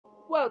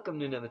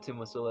Welcome to another Tin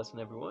Whistle lesson,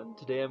 everyone.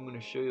 Today I'm going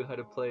to show you how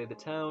to play the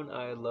town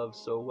I love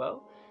so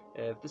well.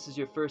 If this is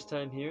your first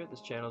time here,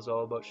 this channel is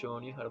all about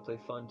showing you how to play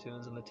fun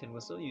tunes on the tin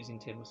whistle using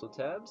tin whistle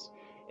tabs.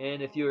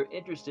 And if you're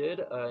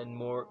interested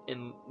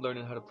in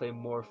learning how to play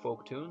more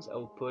folk tunes, I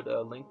will put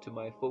a link to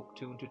my folk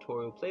tune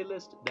tutorial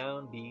playlist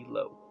down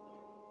below.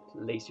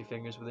 Lace your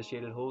fingers where the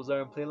shaded holes are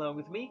and play along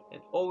with me,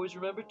 and always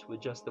remember to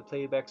adjust the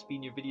playback speed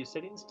in your video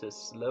settings to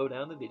slow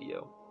down the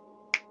video.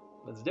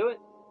 Let's do it!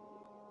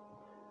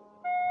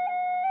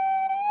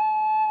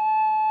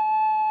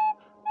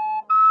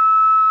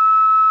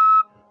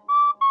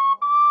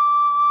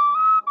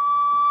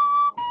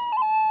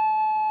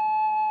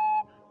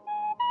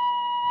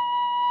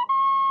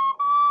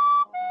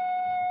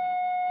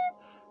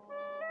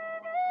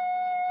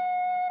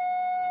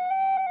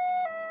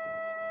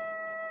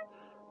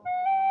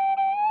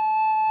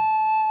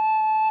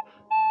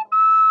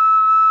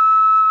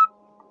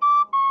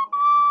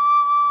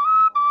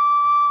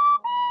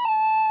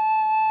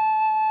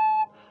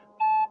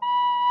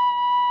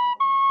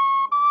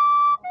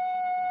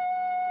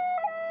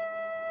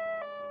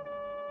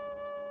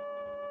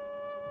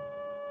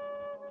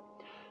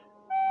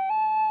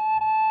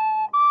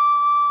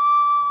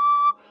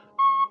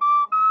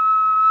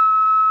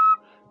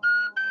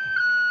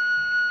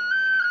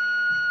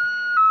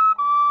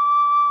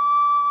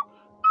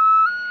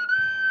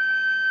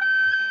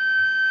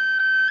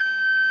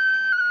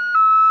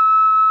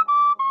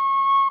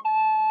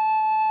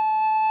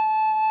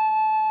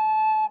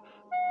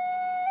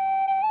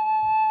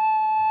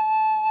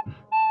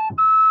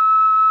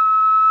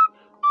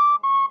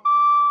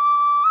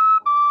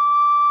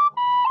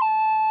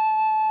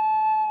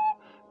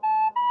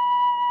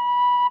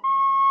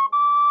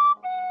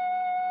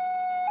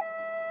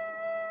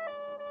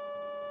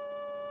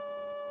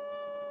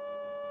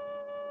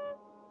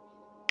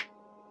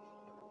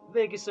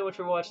 Thank you so much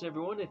for watching,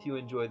 everyone. If you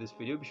enjoyed this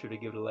video, be sure to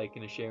give it a like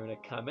and a share and a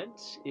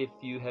comment. If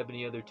you have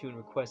any other tune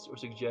requests or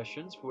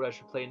suggestions for what I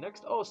should play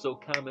next, also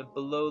comment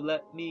below,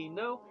 let me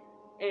know.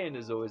 And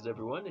as always,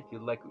 everyone, if you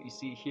like what you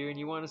see here and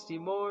you want to see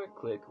more,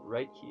 click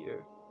right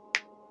here.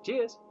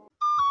 Cheers!